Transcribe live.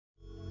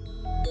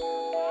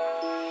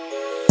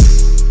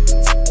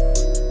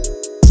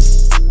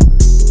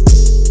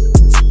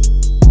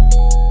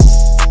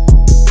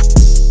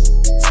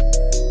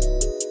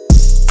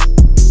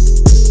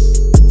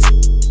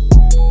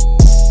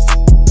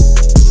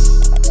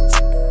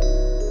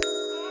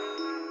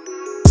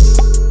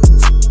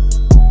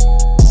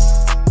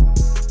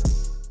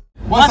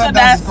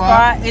Dance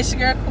Squad. It's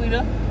your girl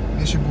Quita.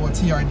 It's your boy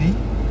TRD.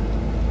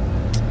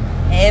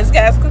 As you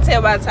guys can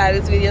tell by the title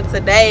of this video,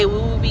 today we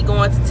will be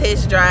going to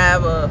test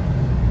drive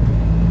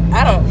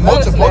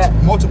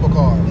multiple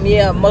cars.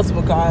 Yeah,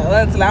 multiple cars.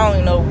 Honestly, I don't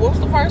even know. What was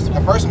the first one?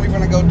 The first one we're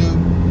gonna go do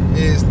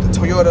is the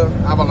Toyota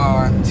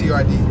Avalon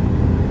TRD.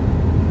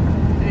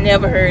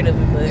 Never heard of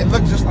it, but it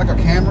looks just like a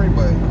Camry,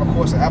 but of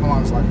course the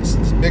Avalon is like it's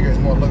bigger, it's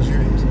more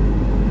luxurious.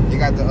 You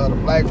got the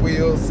black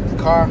wheels, the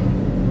car.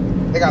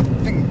 They got I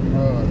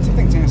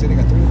think Tim said they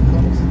got 3 different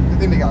colors. I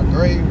think they got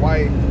gray,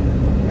 white,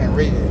 and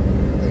red.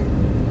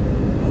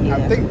 yeah.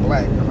 I think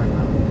black. I'm like,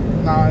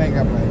 no, it ain't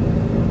got black.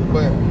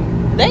 But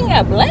they ain't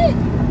got black.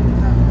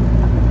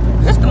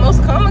 That's the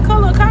most common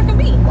color a car can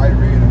be. White,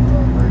 red,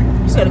 and gray.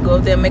 You just gotta go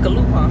up there and make a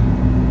loop, huh?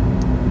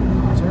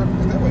 It's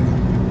that way.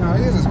 No,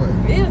 it is this way.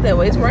 It is that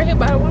way. It's right here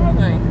by the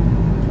Walgreens.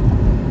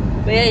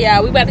 But yeah,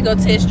 y'all, we about to go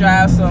test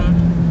drive some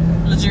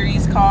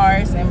luxurious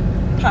cars and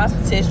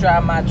possibly test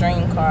drive my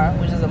dream car,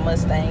 which is a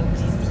Mustang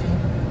GT.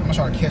 I'm gonna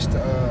try to catch the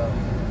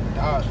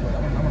Dodge, but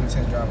I'm gonna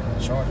test drive a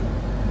Charger.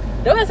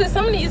 Though I said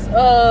some of these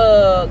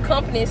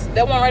companies,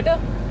 that one right there.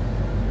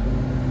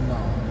 No,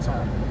 it's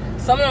alright.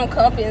 Some of them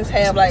companies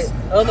have like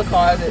other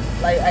cars that,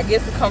 like, I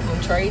guess they come from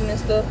trading and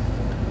stuff.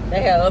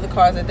 They have other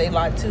cars that they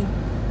like too.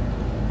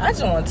 I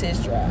just want to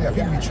test drive. Yeah,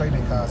 people be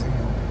trading cars in.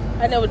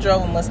 I never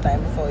drove a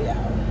Mustang before, y'all.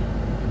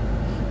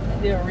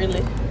 They'll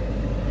really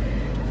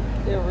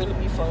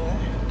be fun.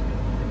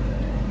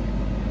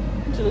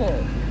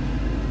 Look.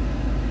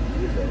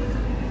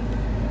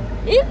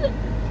 Is it?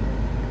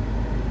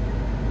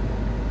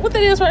 What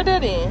that is right there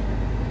then?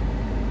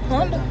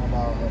 Honda?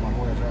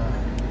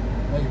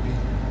 Maybe.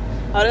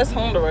 Oh, that's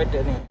Honda right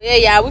there then. Yeah,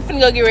 y'all, we finna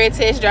go get ready to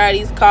test drive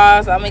these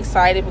cars. I'm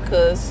excited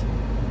because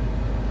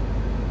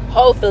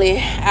hopefully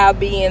I'll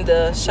be in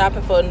the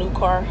shopping for a new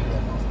car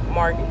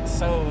market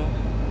soon.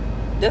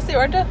 That's it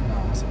right there?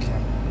 No, it's a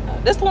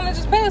Camry. That's the one that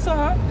just passed,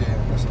 huh? Yeah,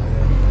 that's like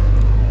that.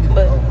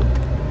 But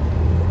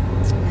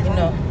you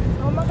know,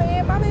 oh my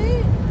bad.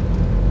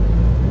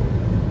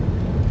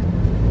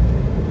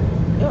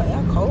 Yo,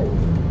 y'all cold.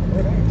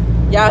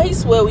 Y'all, he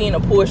swear we in a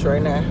Porsche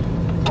right now.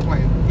 I'm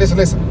playing.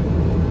 Listen.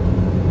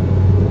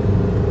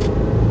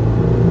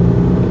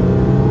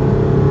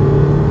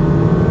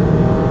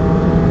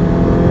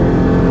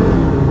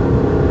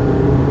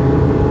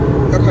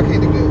 Your car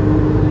can't do that.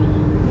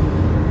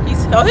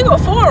 He go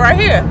forward right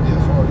here. Yeah,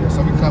 forward. Yeah,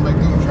 so we can come back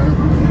through and try to.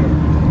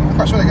 I'm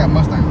quite sure they got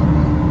Mustangs up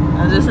there.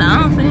 I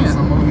don't see it.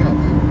 Some over here, man.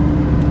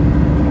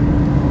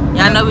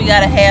 Y'all know we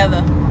gotta have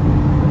the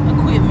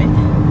equipment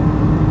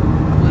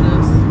with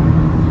us.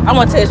 I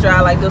want to test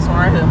drive like this one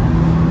right here.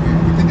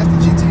 Yeah, you think that's the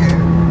GTA?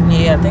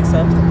 Yeah, I think so.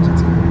 That's the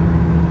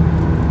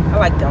GTA. I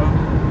like them.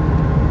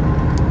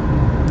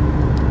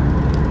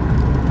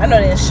 I know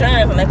the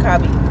insurance on that car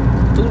be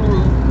through the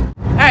roof.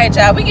 Alright,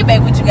 y'all, we get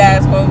back with you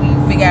guys when we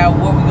figure out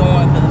where we're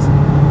going, because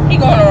he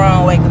going the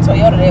wrong way, because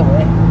Toyota that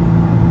way.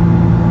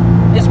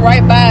 It's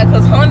right by,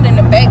 because Honda in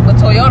the back, but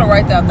Toyota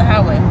right there off the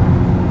highway.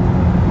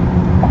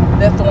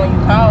 That's the one you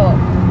called.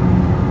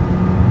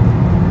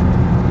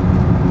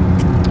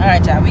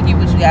 Alright, y'all, we get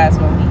with you guys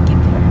when we get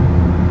there.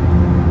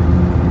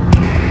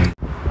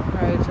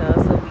 Alright,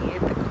 y'all, so we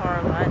at the car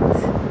lot.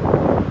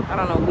 I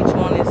don't know which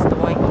one is the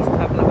one he's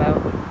talking about.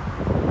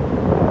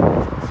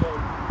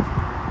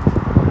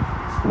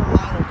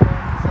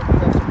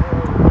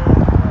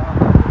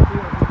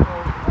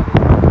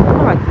 I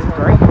like this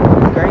gray.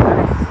 It's very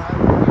nice.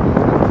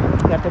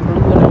 Got the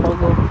blue and the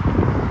logo.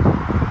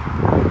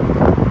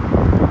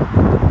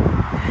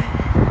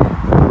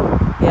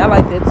 Yeah, I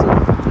like that too.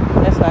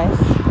 That's nice.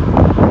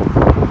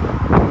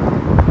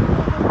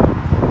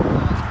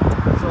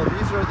 So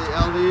these are the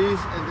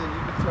LEs, and then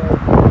you can tell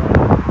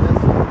this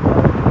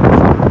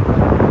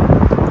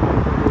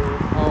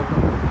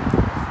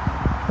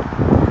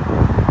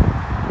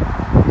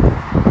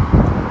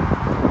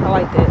I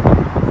like that.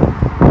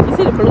 You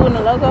see the blue in the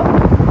logo?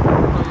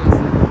 Oh, yes.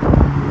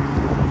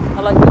 I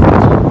like this one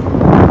too.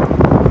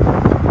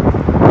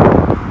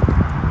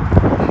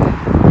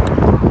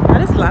 Now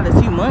this lot is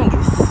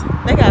humongous.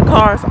 They got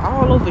cars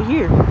all over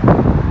here.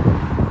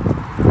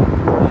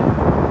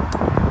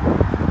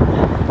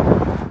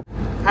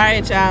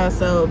 Alright, y'all,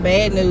 so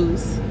bad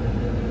news.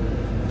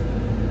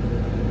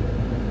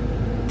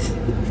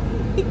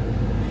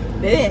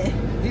 Man,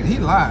 He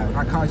lied.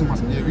 I called him. I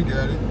said, yeah, we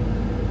got it.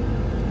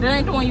 that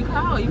ain't the one you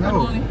called. You called the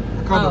one.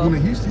 I called the one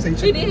in Houston. He said,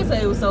 She did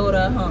say it was sold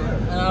out, huh? Yeah.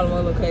 In all the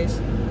one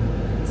locations.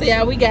 So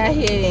yeah, we got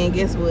here and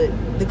guess what?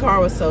 The car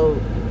was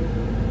sold.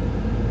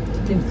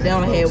 They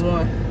only had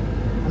one.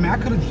 I mean, I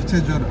could have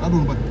just the other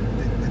one, but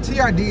the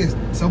TRD is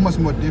so much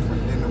more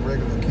different than the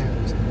regular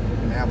Camrys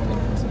and the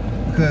Avalons,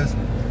 because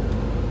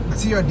the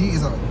TRD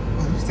is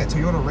it's that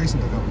Toyota racing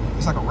development.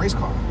 It's like a race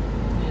car.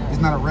 It's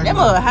not a regular. Them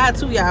are high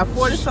too, y'all.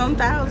 40-something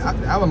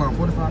thousand. The Avalon,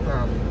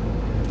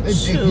 45,000. They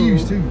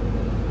huge too.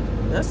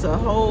 That's a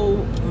whole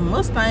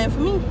Mustang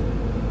for me.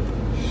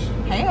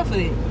 Half of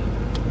it.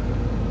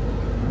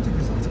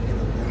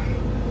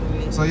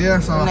 So yeah,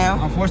 so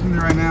now, unfortunately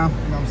right now, you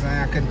know what I'm saying,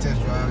 I couldn't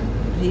test drive it.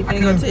 He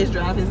finna go test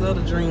drive his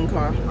other dream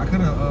car. I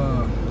could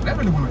have, that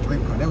really wasn't a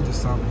dream car. That was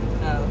just something.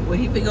 Well,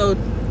 he finna go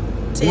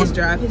test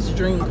drive his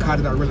dream car. A car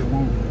that I really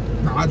want.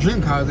 No, my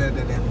dream car is that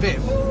vet.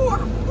 Ooh, I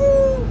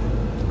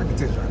can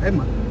test drive that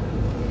money.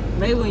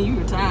 Maybe when you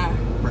retire.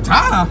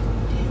 Retire?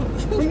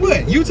 From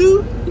what?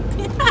 YouTube?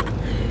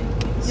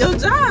 Your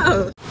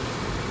job.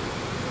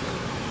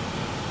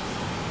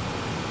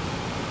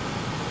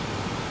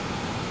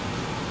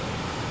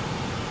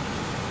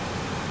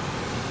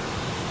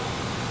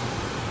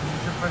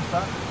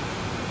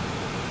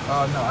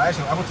 No,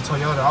 actually, I went to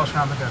Toyota. I was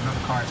trying to look at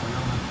another car at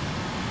Toyota.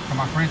 And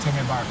my friend told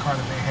me about a car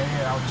that they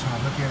had. I was just trying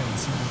to look at it and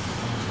see what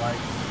it was like.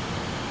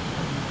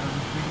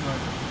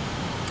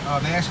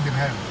 They actually didn't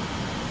have it.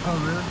 Oh,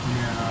 really?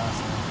 Yeah,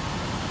 so.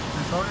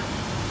 They sold it?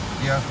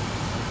 Yeah.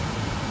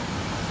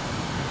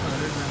 Oh,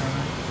 they didn't have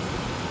it.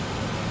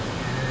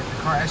 Yeah, the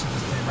car actually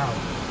just came out.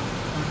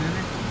 Oh, did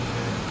it?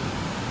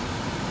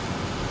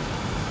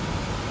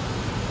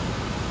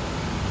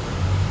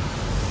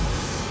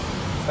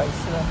 It's like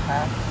sit up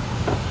high.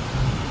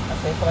 I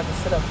say feel like a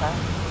sit up high.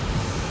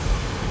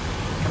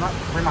 Can I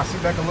bring my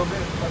seat back a little bit?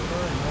 That's all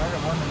right. Yeah, I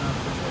got one now.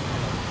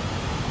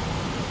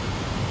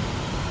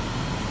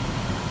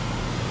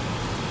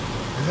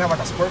 Does it have like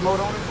a sport mode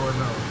on it or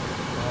no?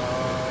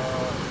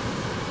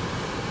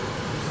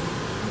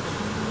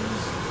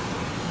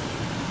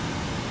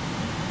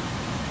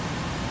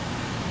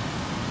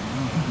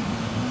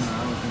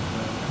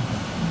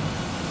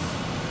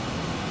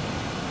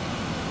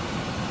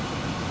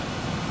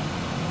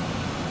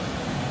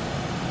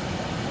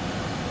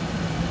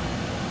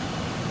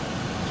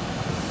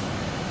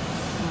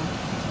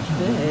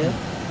 Yeah.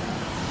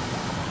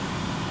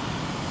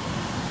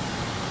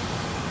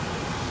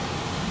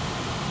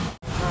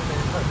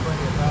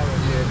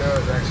 Yeah, it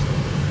does actually.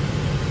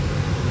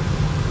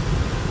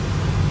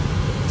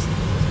 It's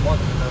more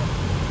than enough.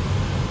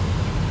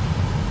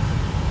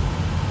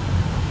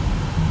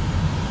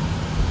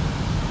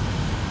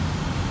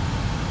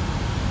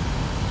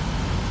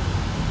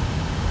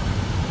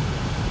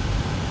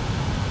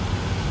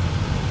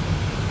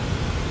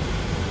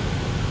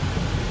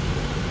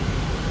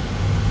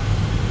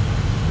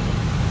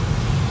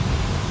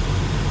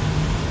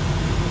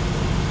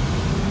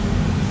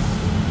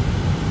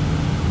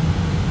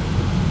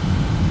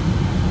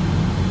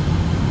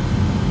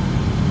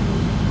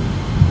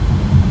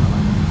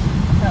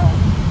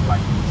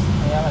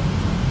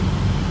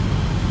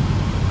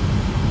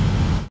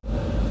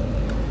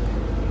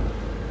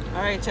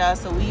 Alright, y'all,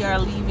 so we are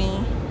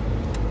leaving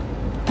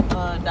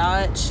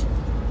Dodge.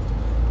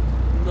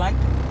 You like it?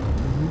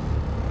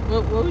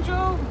 What we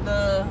drove?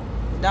 The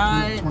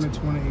Dodge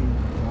 2020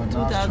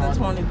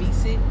 2020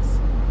 V6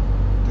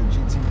 the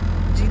GT.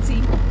 GT.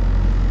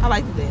 I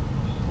liked it.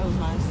 That was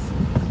nice.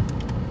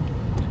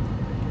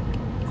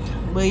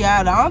 But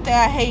y'all, the only thing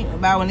I hate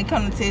about when it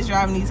comes to test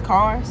driving these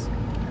cars,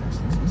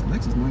 This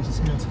Lexus nice as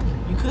hell too.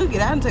 you could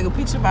get out and take a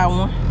picture by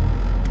one.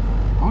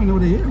 I don't know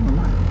what they are, but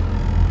like.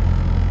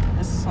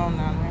 There's a song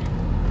down there.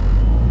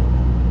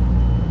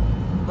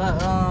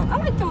 But I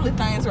like them little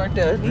things right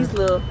there. These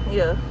little,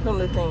 yeah, them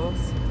little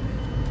things.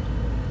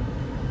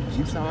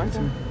 Jeep's right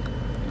there.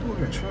 Look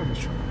at that truck. I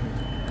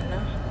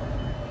know.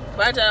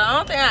 But y'all, the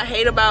only thing I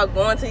hate about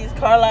going to these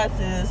car lots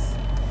is,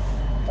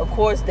 of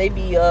course, they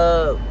be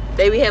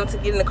having to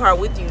get in the car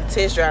with you to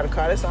test drive the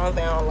car. That's the only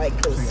thing I don't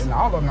like. Cause and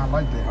all of them not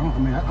like that. I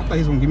thought he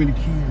was gonna give me the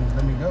key and just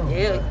let me go.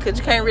 yeah, cause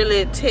you can't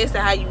really test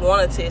it how you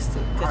want to test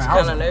it. Cause you're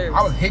kind of nervous.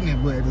 I was hitting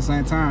it, but at the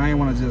same time, I didn't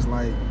want to just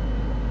like,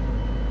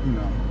 you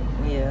know.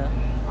 Yeah.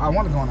 I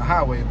wanted to go on the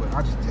highway, but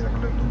I just did like a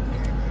little loop and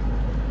came back.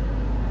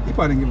 He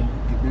probably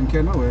didn't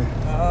care nowhere.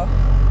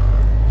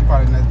 He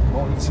probably didn't.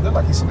 Well, he look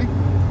like he's sleeping.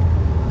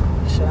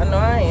 Sure, I know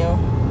I am.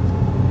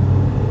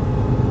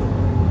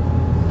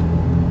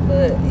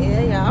 But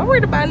yeah, I'm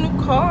ready to buy a new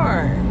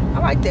car. I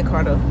like that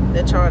car though,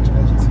 that Charger.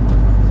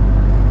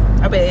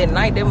 I bet at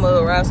night that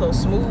mud ride so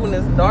smooth and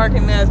it's dark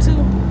in there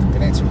too.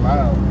 It ain't too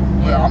loud.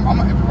 Yeah. Well,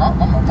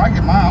 if I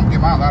get mine, I'm gonna get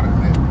mine louder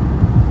than that.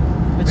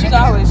 But you can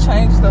always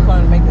change stuff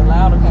on it to make it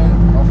louder, can't you?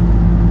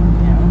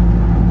 Yeah.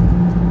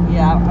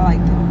 Yeah, I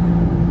like that.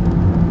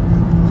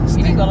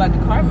 You need to go like the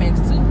CarMax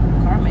too.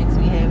 CarMax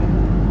we have it.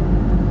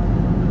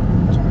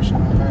 That's what shit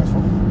on fast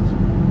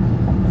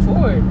forward.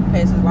 Ford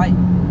passes light.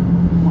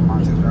 My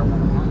mom says I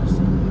want to.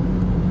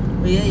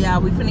 But yeah, y'all,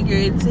 we finna get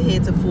ready to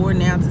head to Ford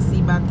now to see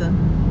about the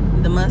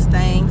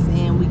Mustangs,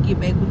 and we get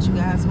back with you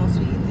guys once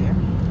we get there.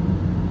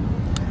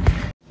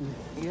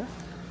 Yeah.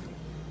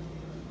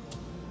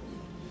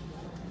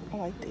 I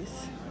like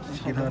this.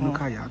 She get her a new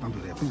car, y'all. Don't do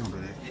that. Please don't do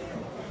that.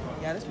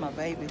 Yeah, this is my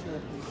baby.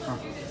 Look. Huh.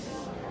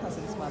 I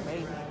said, this is my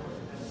baby.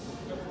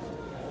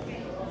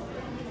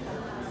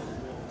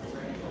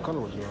 What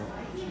color was yours?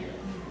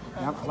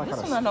 Yeah, I like This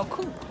how one the, not no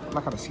coupe. I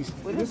like how the seats.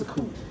 It is a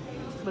coupe.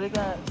 But it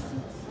got,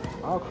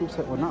 All coupes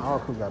have, well, not all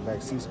coupes got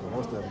back seats, but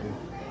most of them do.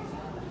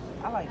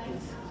 I like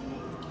this.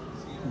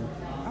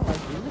 I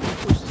like this. Look at the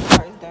push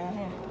starts down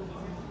here.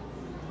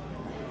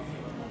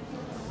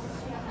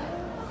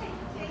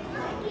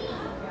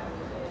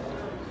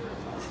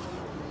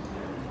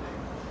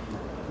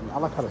 I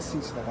like how the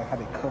seats, like how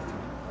they cuff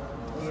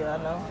you. Yeah, I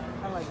know.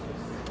 I like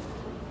this.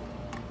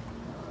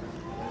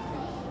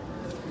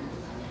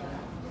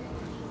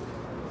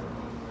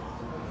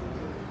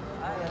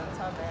 I am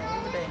top man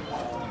every day.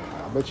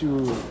 I bet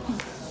you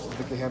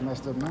think they have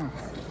messed up now.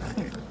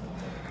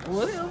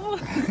 Whatever.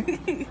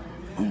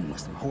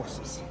 That's some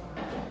horses.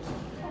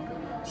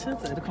 Should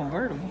say the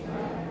convertible.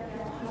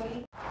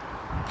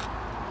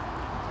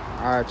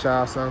 Alright,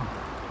 y'all, so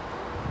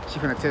she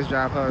finna test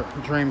drive her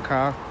dream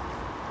car.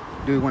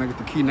 Dude wanna get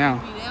the key now.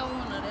 Be that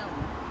one or that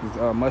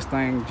one? It's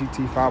Mustang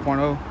GT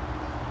 5.0.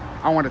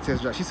 I want to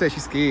test drive. She said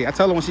she's scared. I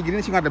told her when she get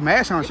in, she got to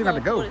mash on. She got to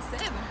go.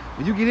 47.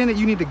 When you get in it,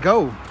 you need to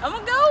go. I'm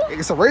gonna go.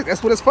 It's a race.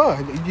 That's what it's for.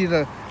 You need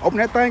to open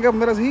that thing up and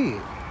let us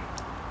hit.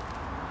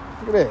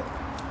 Look at that.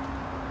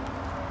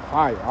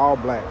 Fire, all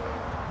black.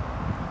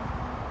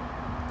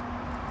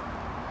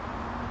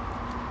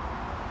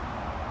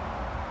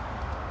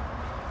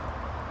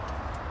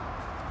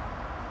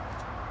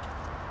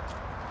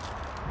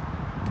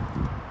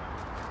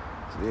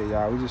 So yeah,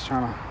 y'all, we just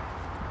trying to,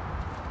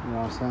 you know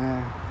what I'm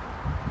saying?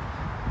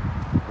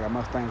 Got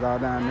Mustangs all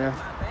down there. My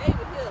baby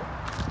here.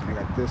 They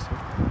got this one.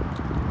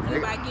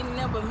 Anybody getting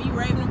there but me,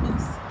 Raven and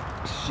Boost?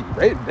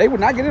 Shit, they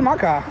would not get in my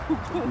car.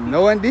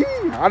 No, indeed.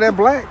 All that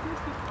black.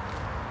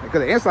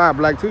 Because the inside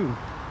black, too.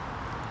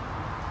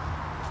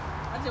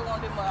 I just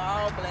want them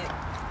all black.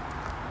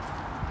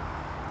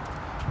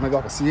 Maybe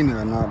I can see in there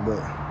or not, but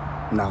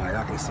no,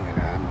 y'all can't see it.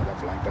 I know that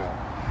blacked out.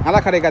 I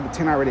like how they got the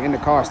tint already in the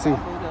cars, too.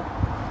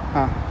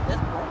 Huh?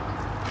 That's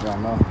black. Y'all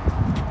know.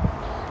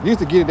 You used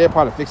to get it, they'd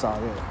probably fix all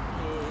that.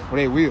 Yeah. Well,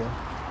 they will.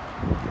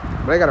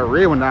 But they got a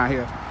red one down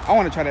here. I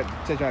want to try that,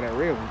 test y'all that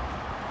red one.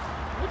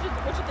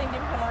 What you think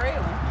different from a red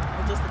one?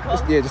 Or just the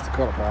color? Yeah, just the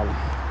color problem.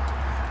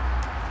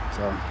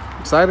 So,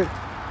 excited?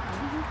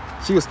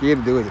 She was scared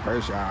to do it at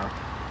first, y'all.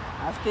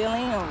 I still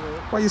am,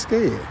 but Why you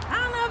scared?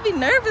 I don't know. I'd be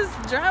nervous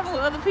driving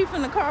with other people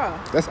in the car.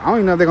 I don't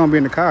even know if they're gonna be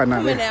in the car now.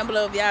 Comment down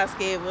below if y'all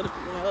scared when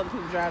other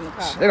people driving the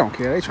car. They don't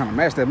care. They trying to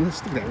match that. Look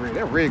at that red.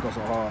 That red goes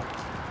so hard.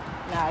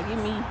 Nah, give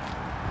me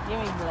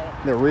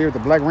black. That red with the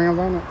black rims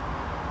on it.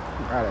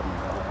 Try that,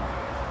 man.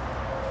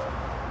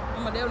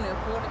 I'm down there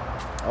 40.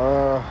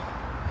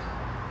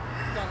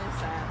 It's on this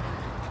side.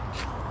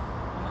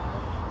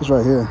 It's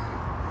right here.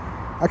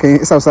 I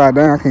can't. It's upside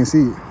down. I can't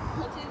see it.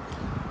 What is it?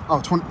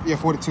 Oh, 20. Yeah,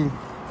 42.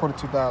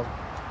 42,000.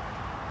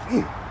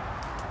 Damn.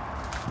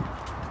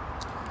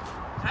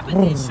 I bet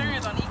the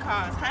insurance on these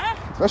cars high.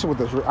 Especially with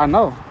this. I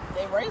know.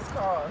 They race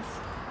cars.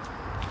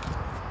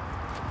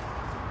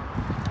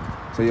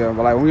 So yeah,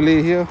 but like when we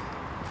leave here,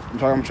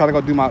 I'm trying to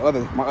go do my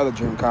other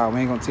dream car. We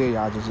ain't gonna tell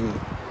y'all just yet.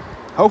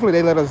 Hopefully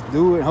they let us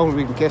do it.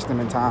 Hopefully we can catch them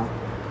in time.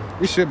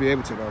 We should be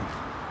able to though.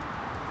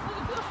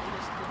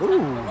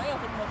 Ooh.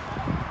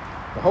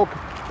 The whole,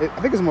 I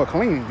think it's more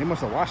clean. They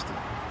must have washed it.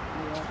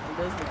 Yeah, it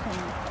does look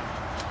clean.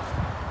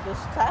 The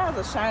tires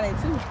are shiny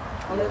too.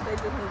 Unless they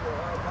just need to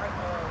bright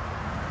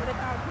what they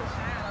call it, put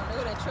shine on.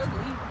 Look at that truck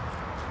leave.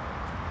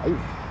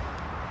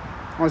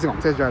 I want to see if I'm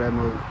gonna test drive that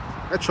move.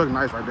 That truck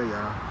nice right there,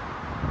 y'all.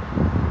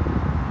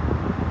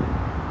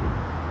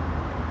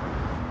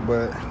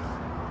 But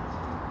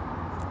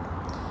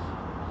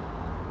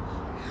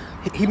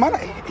he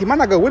might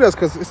not go with us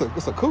because it's a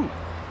coupe.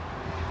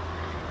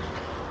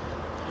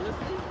 We'll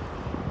see.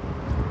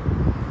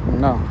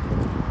 No,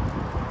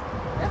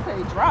 That's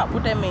a drop.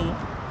 What that mean?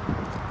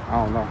 I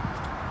don't know.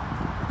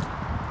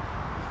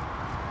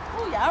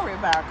 Oh, y'all ready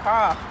to buy a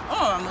car.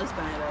 Oh, I must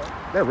buy though.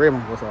 That red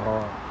one was so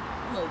hard.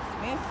 A little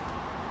expensive.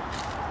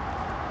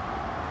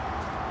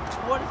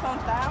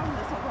 40-something thousand.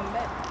 This one come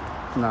back.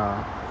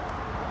 Nah.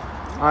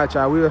 All right,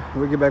 y'all.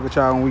 We'll get back with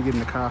y'all when we get in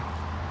the car.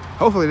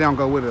 Hopefully they don't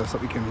go with us, so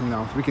we can, you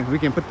know, we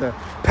can put the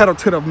pedal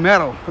to the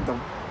metal, put the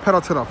pedal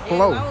to the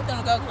floor. Yeah, I was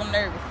gonna go because I'm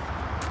nervous.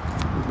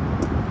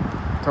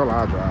 Told her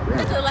I'll drive.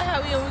 It's just like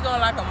how we go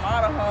like a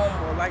model home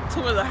or like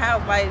tour the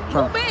house, like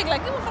go big,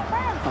 like give us some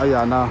privacy. Oh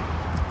yeah, I know.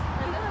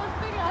 And let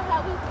us figure out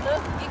how we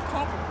love to get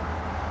comfortable.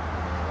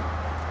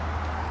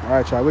 All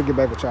right, y'all. We'll get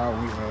back with y'all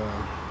when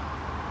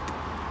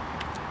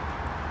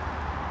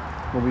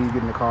we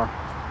get in the car.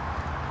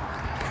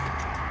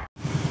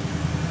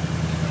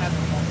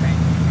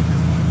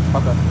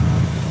 Okay.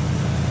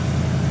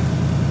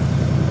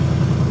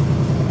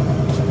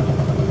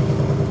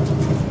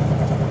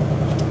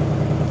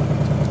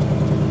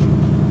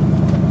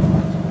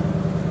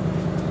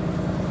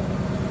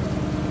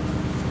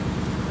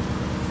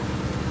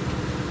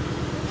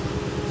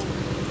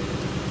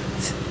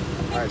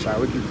 All right, y'all.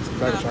 We get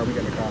back with y'all. We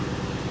get in the car.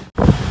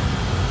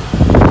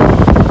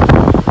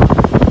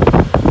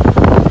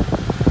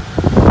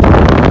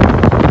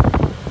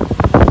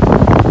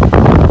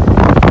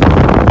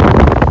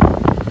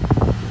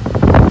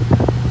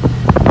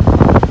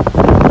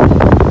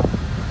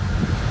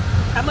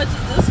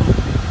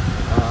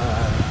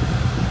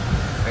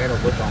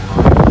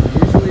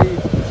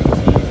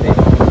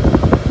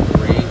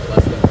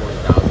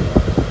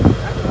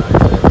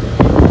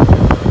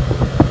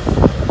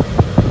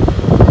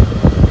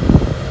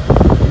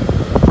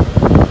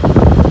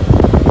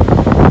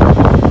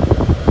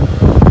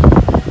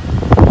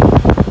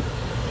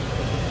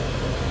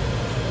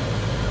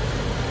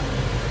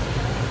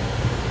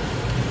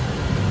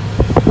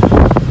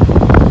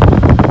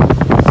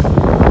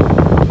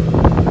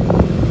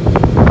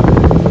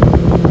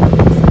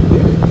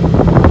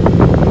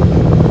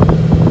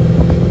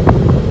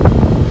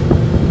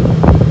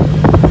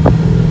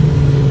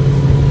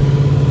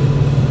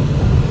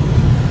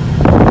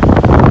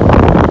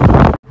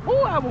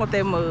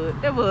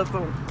 that mud.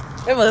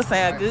 That mud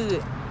sound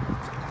good.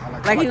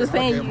 Like he was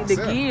saying, the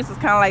gears was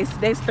kind of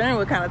like, that steering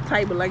was kind of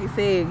tight, but like you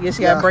said, you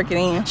gotta break it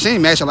in. She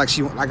ain't matching like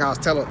I was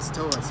telling her.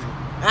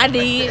 I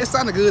did. It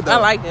sounded good though. I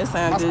like that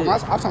sound good. I'm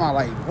talking about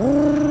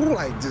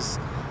like just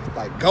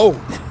like go.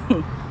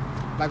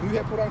 Like when you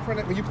had put out in front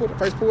of when you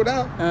first pulled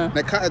out,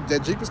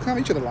 that Jeep was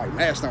coming, you should have like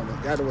mashed on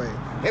it, got away.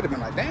 They'd have been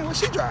like, damn,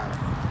 what's she driving?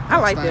 I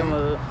like that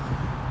mud.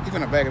 He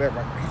finna bag it up,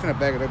 right? He finna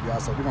bag it up, y'all.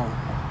 So we gonna.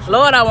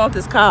 Lord, I want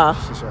this car.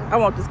 Sure. I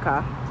want this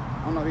car.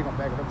 I don't know if he gonna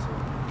bag it up to.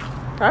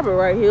 Probably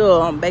right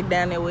here, back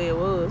down there where it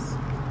was.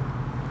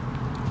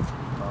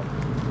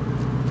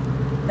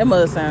 That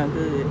mud sound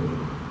good.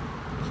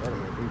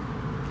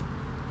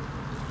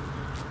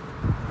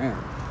 Man.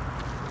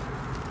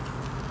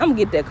 I'm gonna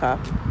get that car.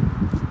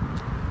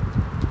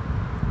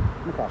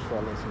 Look how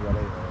short they see where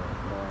they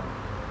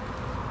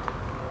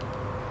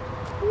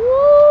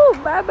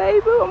Woo! Bye,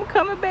 baby. I'm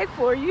coming back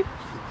for you.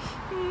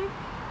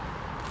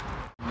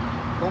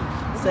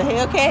 It's a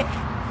Hellcat?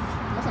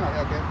 That's not a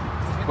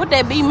Hellcat. What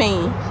that B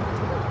mean?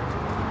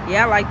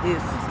 Yeah, I like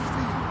this.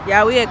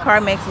 Yeah, we at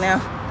CarMax now.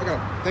 I got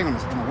a thing on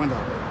the window.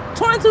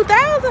 22,000?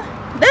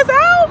 That's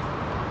all?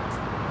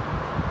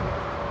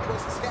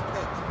 What's the Scat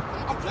Pack?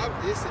 I'm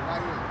driving this shit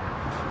right here.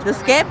 The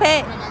Scat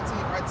Pack?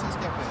 2019 right T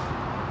Scat Pack.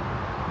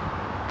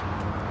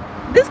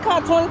 This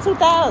car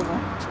 22,000.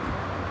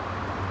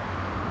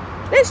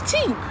 That's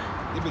cheap.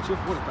 It be 240,000.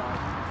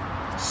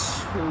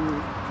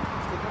 Shoot.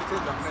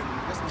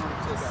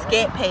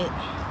 Scat Pack.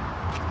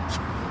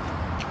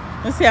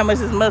 Let's see how much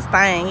this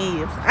Mustang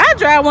is. I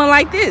drive one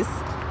like this.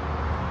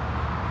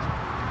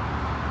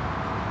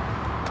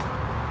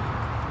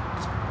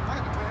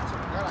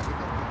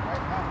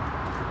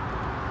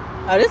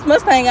 Oh, this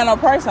Mustang got no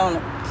price on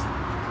it.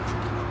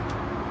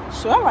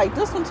 Sure, I like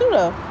this one too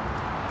though.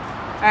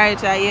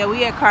 Alright, y'all, yeah,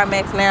 we at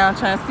CarMax now,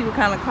 trying to see what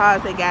kind of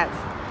cars they got.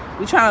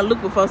 We trying to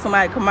look before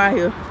somebody come out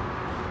here.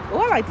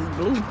 Oh, I like this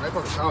blue. They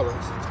fucking call us.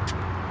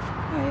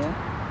 Oh, yeah.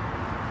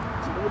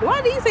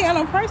 Why these ain't got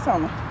no price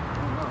on them?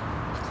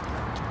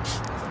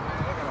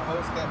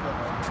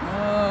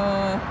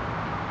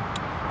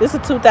 This is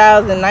a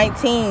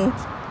 2019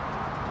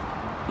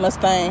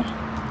 Mustang.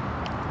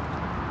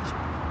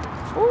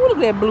 Ooh, look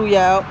at that blue,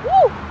 y'all.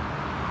 Woo!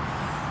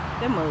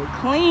 That mud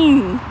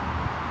clean.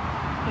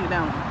 Look at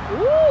that one.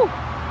 Ooh!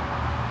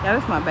 Yeah,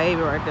 that's my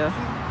baby right there.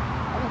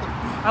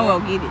 I'm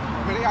gonna get it.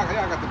 Man, y'all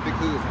got the big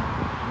hoods on.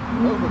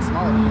 Those look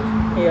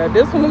smaller. Yeah,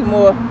 this one look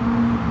more.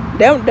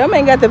 Them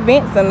ain't got the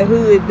vents on the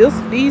hood.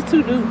 These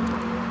two do.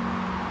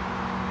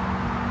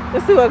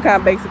 Let's see what kind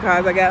of basic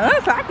cars I got.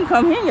 Honestly, I can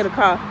come here and get a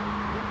car.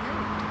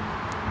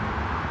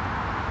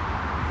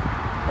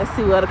 Let's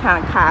see what other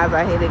kind of cars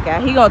I hear they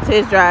got. He gonna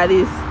test drive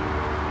this.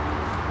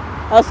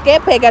 Oh,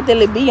 Scat Pack got the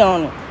little B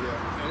on it.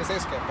 Yeah, and it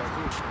says Scat Pack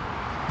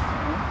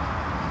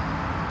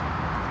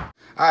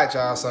too. Alright,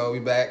 y'all, so we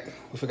back.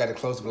 We forgot to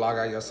close the vlog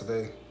out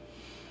yesterday.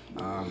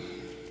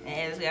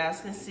 As you guys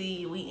can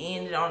see, we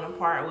ended on the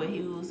part where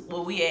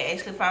we had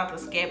actually found the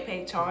Scat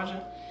Pack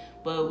charger,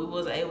 but we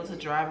wasn't able to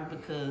drive it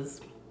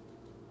because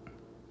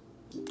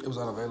it was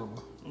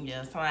unavailable.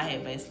 Yeah, somebody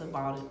had basically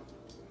bought it.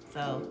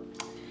 So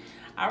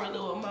I really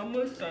want my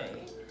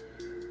Mustang.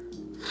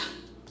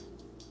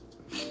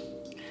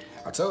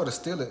 I told her to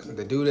steal it.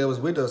 The dude that was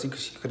with us,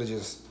 she could have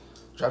just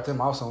dropped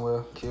him off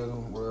somewhere, killed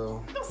him.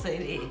 Well, don't say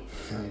that.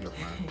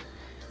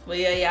 But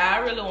yeah, I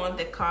really want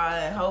that car,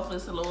 and hopefully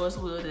it's the Lord's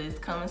will that it's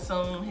coming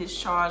soon. His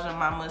charge on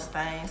my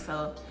Mustang,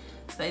 so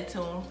stay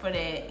tuned for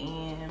that.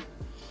 And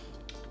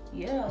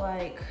yeah,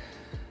 like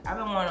I've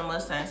been wanting a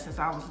Mustang since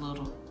I was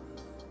little,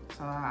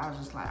 so I was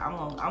just like, I'm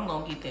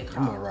gonna get that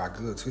car. I'm gonna ride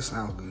good too. It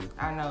sounds good.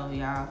 I know,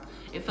 y'all.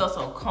 It felt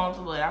so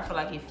comfortable, and I feel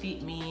like it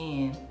fit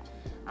me in.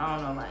 I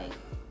don't know, like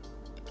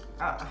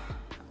I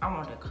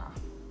want that car.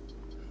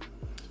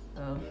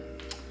 So.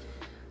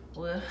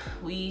 Well,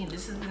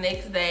 this is the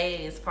next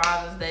day. It's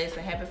Father's Day,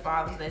 so happy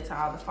Father's Day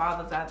to all the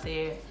fathers out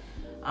there.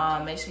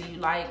 Make sure you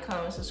like,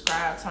 comment,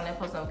 subscribe, turn that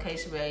post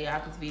notification bell,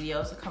 y'all, because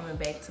videos are coming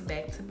back to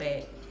back to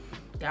back.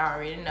 Y'all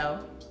already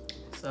know.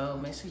 So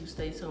make sure you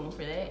stay tuned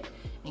for that.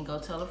 And go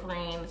tell a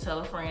friend,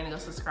 and go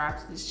subscribe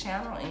to this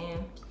channel.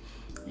 And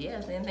yeah,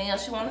 is there anything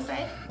else you want to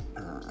say?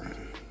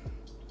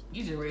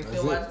 You just ready to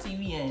film out the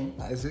TV and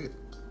that's it.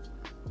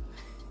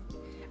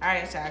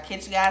 Alright, y'all.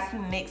 Catch you guys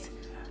in the next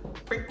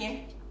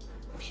freaking